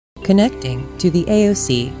Connecting to the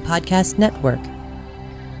AOC Podcast Network.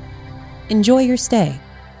 Enjoy your stay.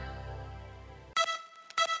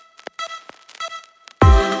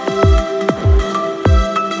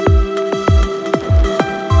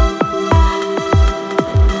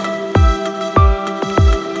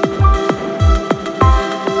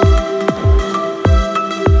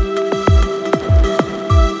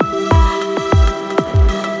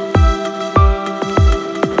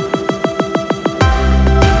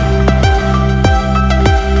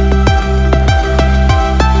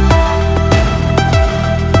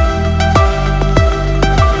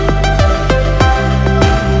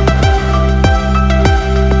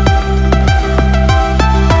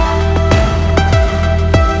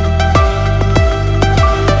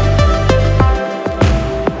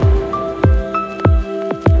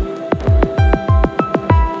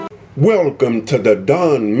 Welcome to the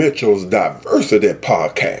Don Mitchell's Diversity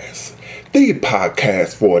Podcast, the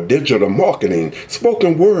podcast for digital marketing,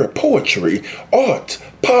 spoken word poetry, art,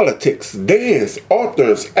 politics, dance,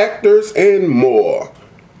 authors, actors, and more.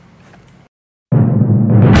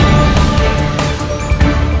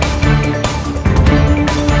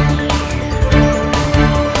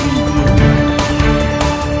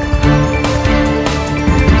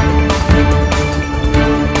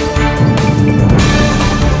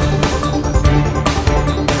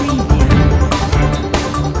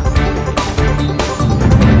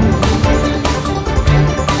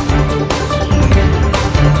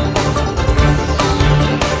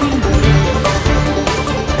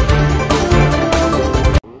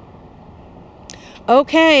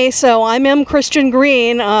 Okay, so I'm M. Christian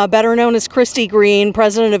Green, better known as Christy Green,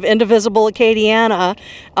 president of Indivisible Acadiana,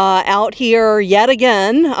 out here yet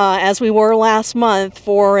again, as we were last month,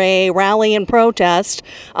 for a rally and protest.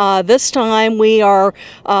 This time we are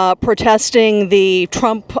protesting the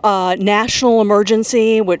Trump national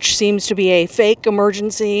emergency, which seems to be a fake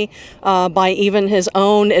emergency by even his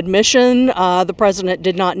own admission. The president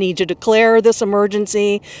did not need to declare this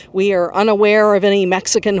emergency. We are unaware of any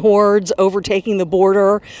Mexican hordes overtaking the border. We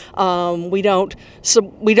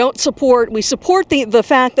support the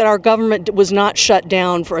fact that our government was not shut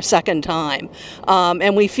down for a second time.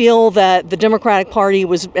 And we feel that the Democratic Party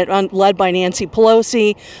was led by Nancy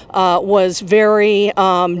Pelosi, was very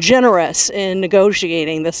generous in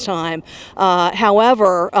negotiating this time.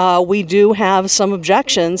 However, we do have some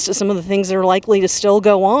objections to some of the things that are likely to still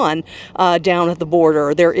go on down at the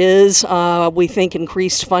border. There is, we think,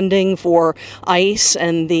 increased funding for ICE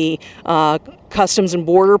and the Customs and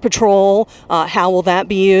Border Patrol. How will that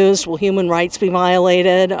be used? Will human rights be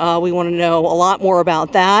violated? We want to know a lot more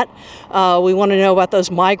about that. We want to know about those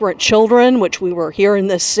migrant children, which we were here in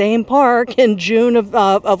this same park in June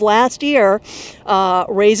of last year,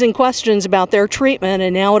 raising questions about their treatment,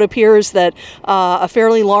 and now it appears that a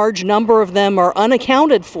fairly large number of them are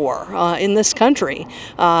unaccounted for in this country.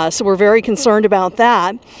 So we're very concerned about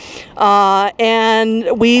that.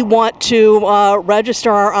 And we want to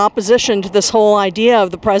register our opposition to this whole idea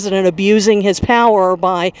of the president abusing his power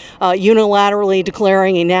by unilaterally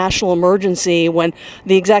declaring a national emergency when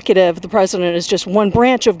the executive, the president, is just one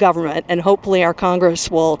branch of government, and hopefully our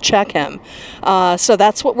Congress will check him. So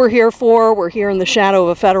that's what we're here for. We're here in the shadow of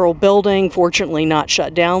a federal building, fortunately not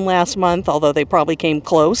shut down last month, although they probably came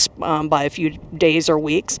close by a few days or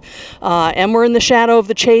weeks. And we're in the shadow of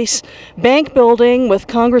the Chase Bank building with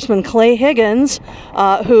Congressman Clay Higgins,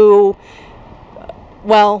 who,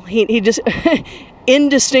 well, he just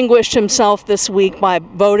indistinguished himself this week by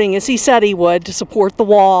voting, as he said he would, to support the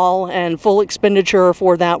wall and full expenditure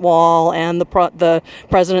for that wall and the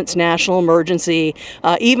president's national emergency,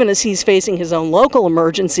 even as he's facing his own local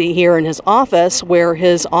emergency here in his office, where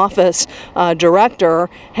his office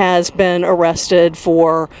director has been arrested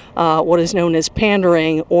for what is known as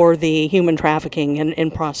pandering or the human trafficking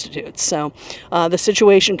in prostitutes. So the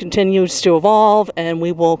situation continues to evolve, and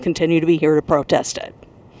we will continue to be here to protest it.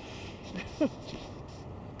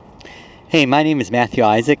 Hey, my name is Matthew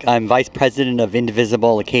Isaac. I'm Vice President of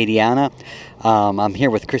Indivisible Acadiana. I'm here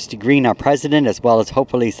with Christy Green, our president, as well as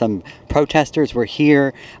hopefully some protesters. We're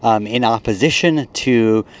here in opposition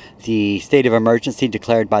to the state of emergency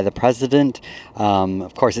declared by the president.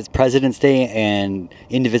 Of course, it's President's Day, and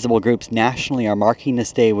indivisible groups nationally are marking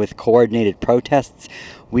this day with coordinated protests.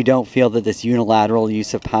 We don't feel that this unilateral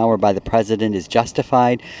use of power by the president is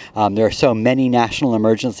justified. There are so many national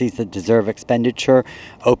emergencies that deserve expenditure.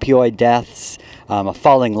 Opioid deaths, a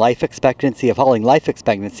falling life expectancy. A falling life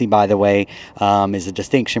expectancy, by the way, is a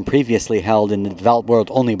distinction previously held in the developed world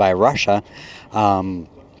only by Russia. Gun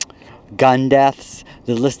deaths.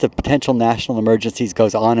 The list of potential national emergencies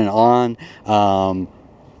goes on and on.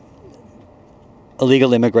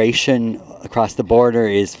 illegal immigration across the border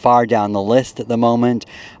is far down the list at the moment.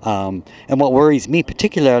 And what worries me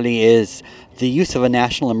particularly is the use of a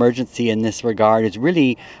national emergency in this regard is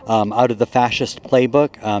really out of the fascist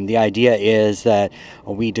playbook. The idea is that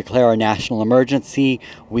we declare a national emergency,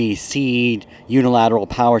 we cede unilateral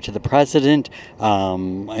power to the president,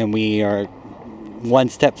 and we are one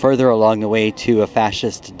step further along the way to a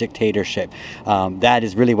fascist dictatorship. That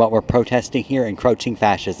is really what we're protesting here, encroaching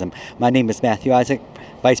fascism. My name is Matthew Isaac,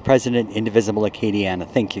 Vice President, Indivisible Acadiana.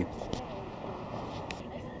 Thank you.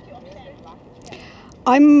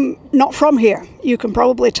 I'm not from here. You can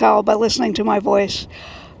probably tell by listening to my voice.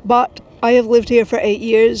 But I have lived here for 8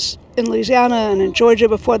 years in Louisiana and in Georgia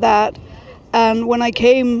before that. And when I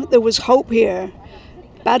came, there was hope here.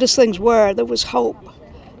 Bad as things were, there was hope.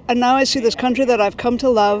 And now I see this country that I've come to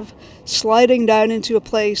love sliding down into a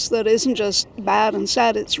place that isn't just bad and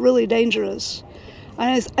sad, it's really dangerous.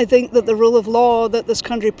 And I think that the rule of law that this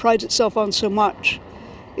country prides itself on so much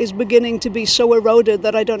is beginning to be so eroded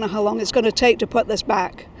that I don't know how long it's going to take to put this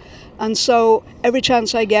back. And so every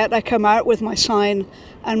chance I get, I come out with my sign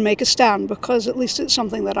and make a stand, because at least it's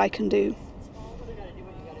something that I can do.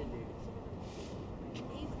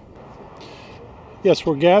 Yes,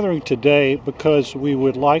 we're gathering today because we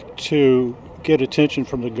would like to get attention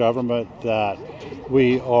from the government that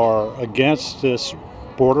we are against this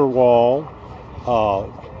border wall.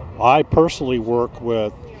 I personally work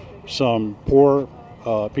with some poor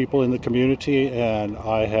people in the community, and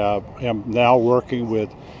I am now working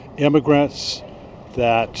with immigrants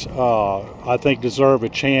that I think deserve a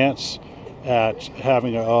chance at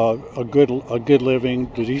having a good living,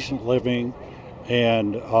 decent living,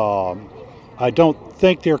 and I don't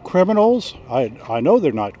think they're criminals. I know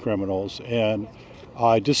they're not criminals, and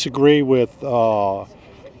I disagree with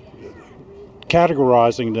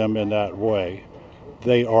categorizing them in that way.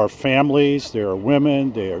 They are families, they are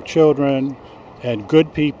women, they are children, and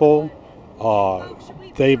good people.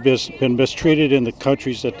 They've been mistreated in the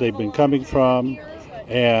countries that they've been coming from,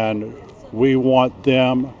 and we want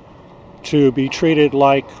them to be treated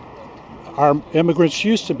like our immigrants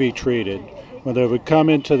used to be treated. When they would come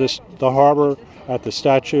into the harbor at the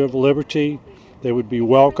Statue of Liberty, they would be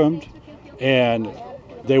welcomed, and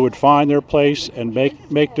they would find their place and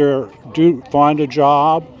find a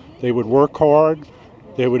job. They would work hard.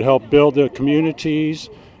 They would help build their communities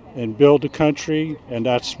and build the country, and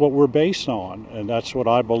that's what we're based on, and that's what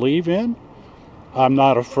I believe in. I'm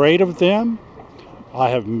not afraid of them. I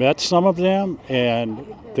have met some of them, and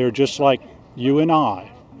they're just like you and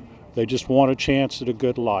I. They just want a chance at a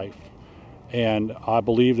good life. And I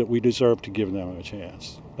believe that we deserve to give them a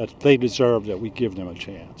chance, that they deserve that we give them a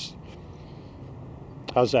chance.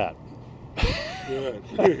 How's that? Good.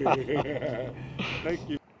 Thank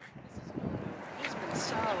you.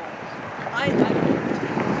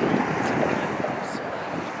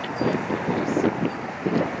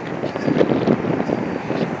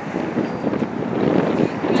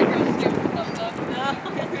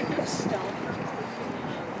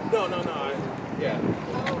 No. Yeah.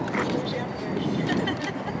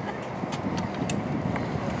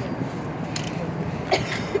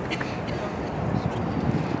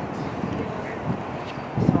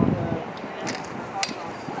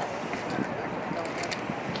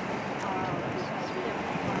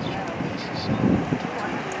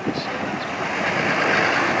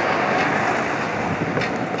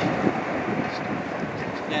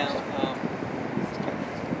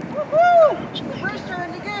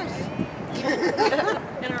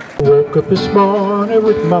 Woke up this morning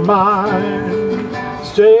with my mind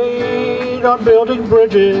stayed on building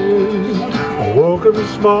bridges. I woke up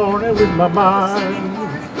this morning with my mind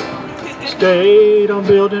stayed on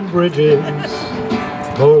building bridges.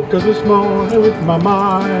 Woke up this morning with my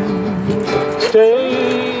mind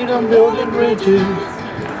stayed on building bridges.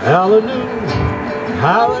 Hallelujah,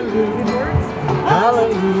 hallelujah,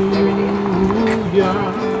 hallelujah.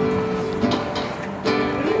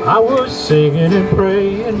 I was singing and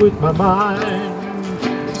praying with my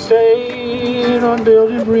mind stayed on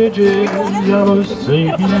building bridges. I was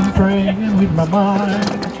singing and praying with my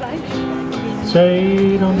mind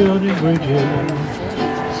stayed on building bridges.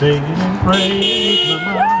 Singing and praying with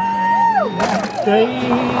my mind stayed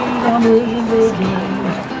on building bridges.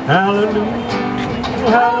 Hallelujah,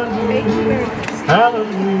 hallelujah,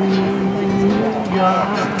 hallelujah.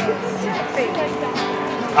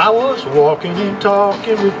 I was walking and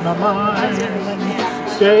talking with my mind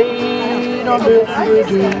stayed on building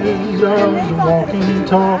bridges. I was walking and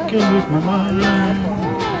talking with my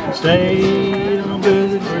mind stayed on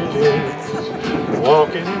building bridges.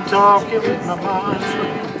 Walking and talking with my mind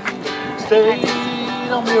stayed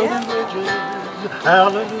on building bridges.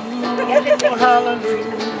 Hallelujah,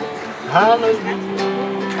 hallelujah, hallelujah.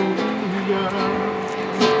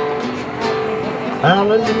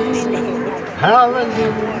 Hallelujah,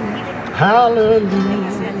 hallelujah, hallelujah.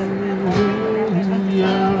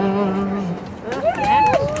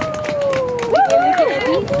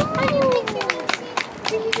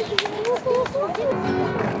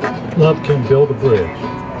 Love can build a bridge.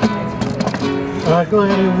 I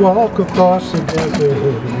gladly walk across the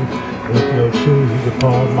desert with no shoes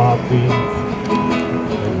upon my feet,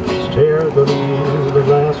 and stare the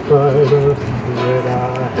last bite of bread I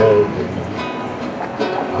had to eat.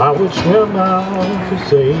 I would swim out to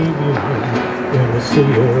save you in the sea of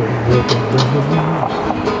broken dreams.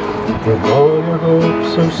 When all your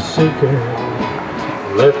hopes are sinking,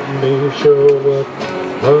 let me show what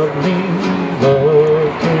love means.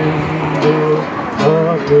 Love can build a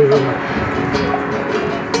bridge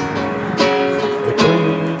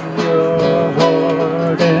between your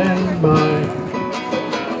heart and mine.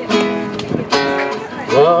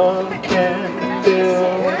 Love can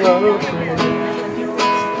build a bridge.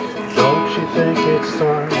 Don't you think it's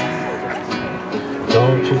time?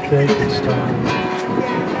 Don't you think it's time?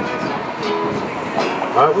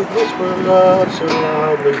 I would whisper love so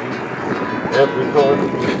loudly, every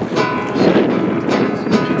heartbeat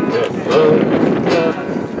that love,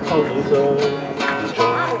 only love is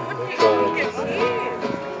joined the tribe.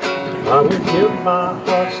 I would give my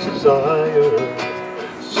heart's desire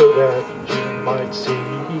so that you might see.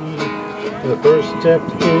 The first step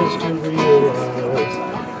is to realize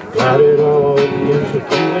that it all begins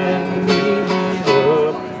with you and me.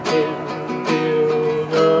 Love can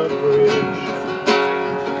build a bridge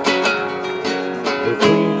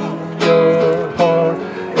between your heart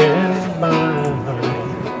and mine.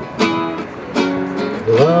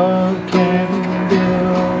 Love can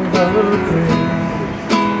build a bridge.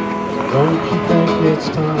 Don't you think it's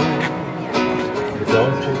time?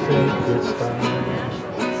 Don't you think it's time?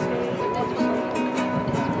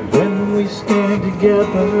 When we stand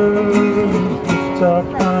together, it's our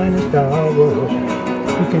finest hour.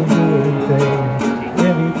 We can do anything,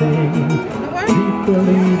 anything. Keep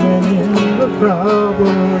believing in the power.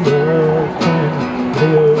 Love can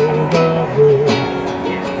build a bridge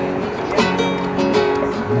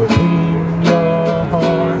between your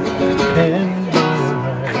heart and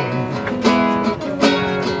mine.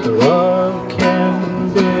 Love can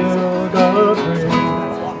build a bridge.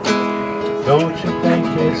 Don't you think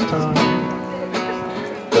it's time?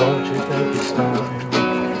 Don't you think it's time?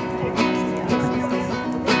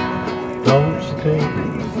 Don't you think?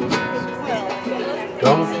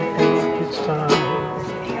 Don't you think it's time?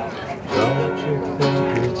 Don't you think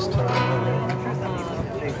it's time?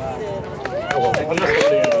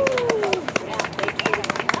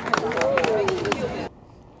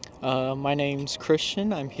 My name's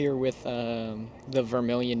Christian. I'm here with the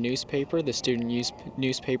Vermilion newspaper, the student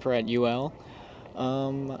newspaper at UL.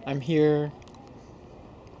 I'm here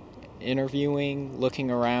interviewing,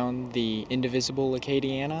 looking around the Indivisible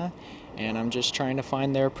Acadiana, and I'm just trying to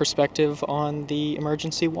find their perspective on the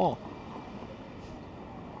emergency wall.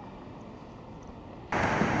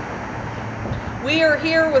 We are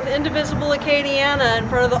here with Indivisible Acadiana in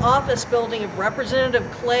front of the office building of Representative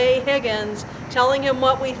Clay Higgins, telling him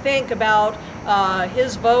what we think about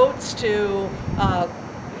his votes to,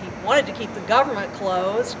 he wanted to keep the government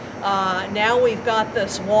closed. Now we've got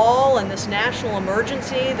this wall and this national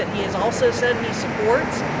emergency that he has also said he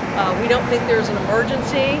supports. We don't think there's an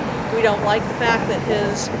emergency. We don't like the fact that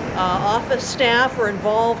his office staff are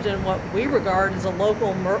involved in what we regard as a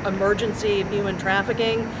local emergency of human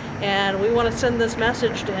trafficking. And we want to send this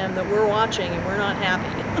message to him that we're watching and we're not happy.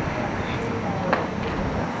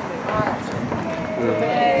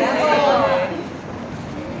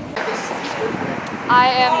 I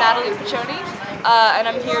am Natalie Piccioni, and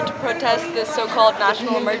I'm here to protest this so-called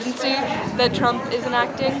national emergency that Trump is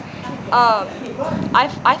enacting.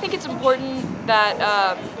 I think it's important that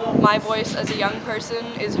my voice as a young person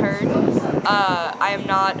is heard. I am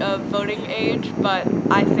not of voting age, but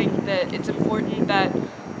I think that it's important that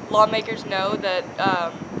lawmakers know that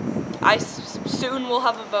I soon will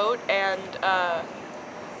have a vote and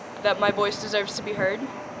that my voice deserves to be heard.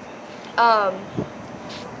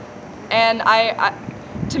 And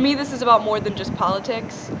to me, this is about more than just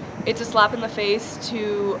politics. It's a slap in the face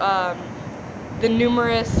to the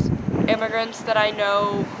numerous immigrants that I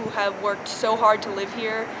know who have worked so hard to live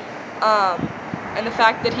here, and the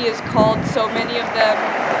fact that he has called so many of them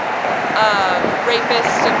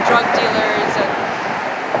rapists and drug dealers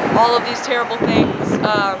and all of these terrible things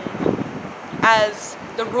as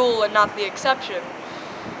the rule and not the exception.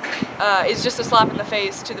 is just a slap in the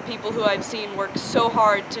face to the people who I've seen work so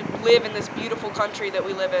hard to live in this beautiful country that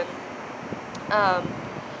we live in.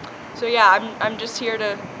 So yeah, I'm just here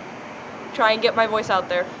to try and get my voice out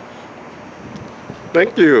there.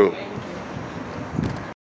 Thank you.